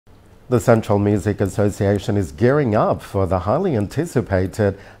The Central Music Association is gearing up for the highly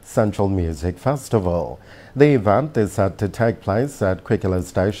anticipated Central Music Festival. The event is set to take place at Kwikila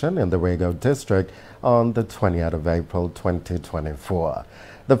Station in the Rigo district on the 20th of April 2024.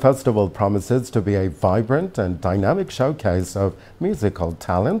 The festival promises to be a vibrant and dynamic showcase of musical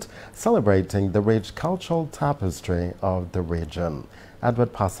talent, celebrating the rich cultural tapestry of the region.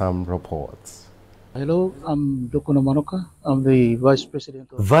 Edward Passam reports. Hello, I'm Dokona Manoka. I'm the Vice President.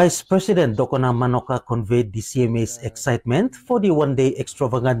 Vice President Dokona Manoka conveyed the CMA's excitement for the one-day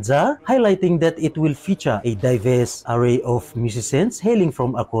extravaganza, highlighting that it will feature a diverse array of musicians hailing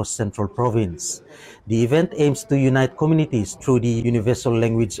from across Central Province. The event aims to unite communities through the universal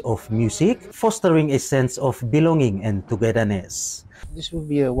language of music, fostering a sense of belonging and togetherness. This will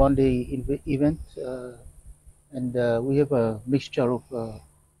be a one-day event, and we have a mixture of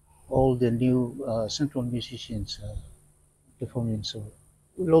all the new central musicians performing. So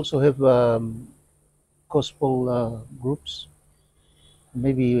we'll also have gospel groups,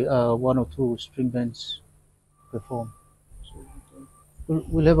 maybe one or two string bands perform. So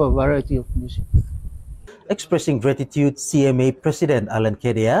we'll have a variety of music. Expressing gratitude, CMA President Alan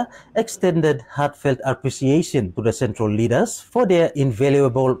Kedea extended heartfelt appreciation to the central leaders for their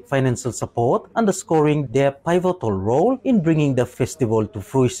invaluable financial support, underscoring their pivotal role in bringing the festival to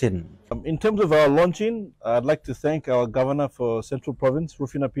fruition. In terms of our launching, I'd like to thank our Governor for Central Province,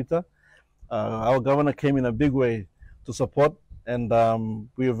 Rufina Peter. Our Governor came in a big way to support, and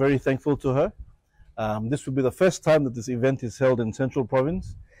we are very thankful to her. This will be the first time that this event is held in Central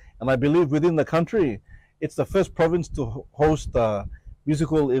Province, and I believe within the country, it's the first province to host a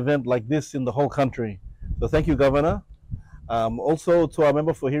musical event like this in the whole country. So thank you, Governor. Also to our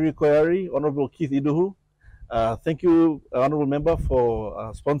member for Hiri Koyari, Honorable Keith Iduhu. Thank you, Honorable Member,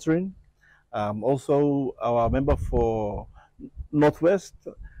 for sponsoring. Also our member for Northwest,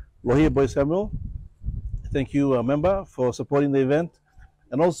 Lohia Boy Samuel. Thank you, Member, for supporting the event.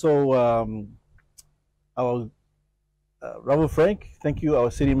 And also our Ravel Frank, thank you, our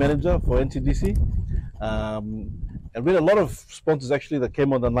City Manager for NTDC. And we had a lot of sponsors actually that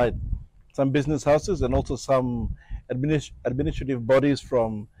came on the night, some business houses and also some administrative bodies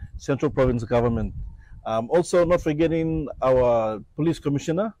from Central Province Government. Also not forgetting our Police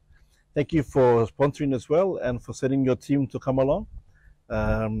Commissioner, thank you for sponsoring as well and for sending your team to come along.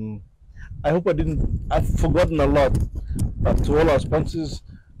 I hope I've forgotten a lot, but to all our sponsors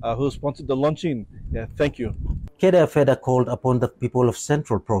who sponsored the launching, thank you. Kedea further called upon the people of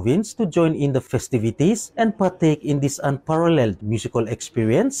Central Province to join in the festivities and partake in this unparalleled musical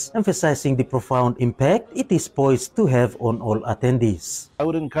experience, emphasizing the profound impact it is poised to have on all attendees. I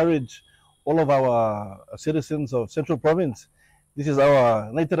would encourage all of our citizens of Central Province. This is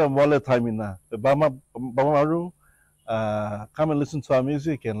our Naitara Mwale time in Bamaru. Come and listen to our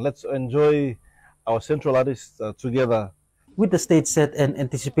music and let's enjoy our Central artists together. With the stage set and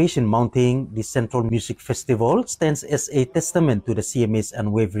anticipation mounting, the Central Music Festival stands as a testament to the CMA's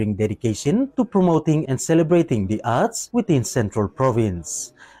unwavering dedication to promoting and celebrating the arts within Central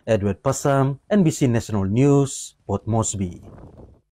Province. Edward Passam, NBC National News, Port Moresby.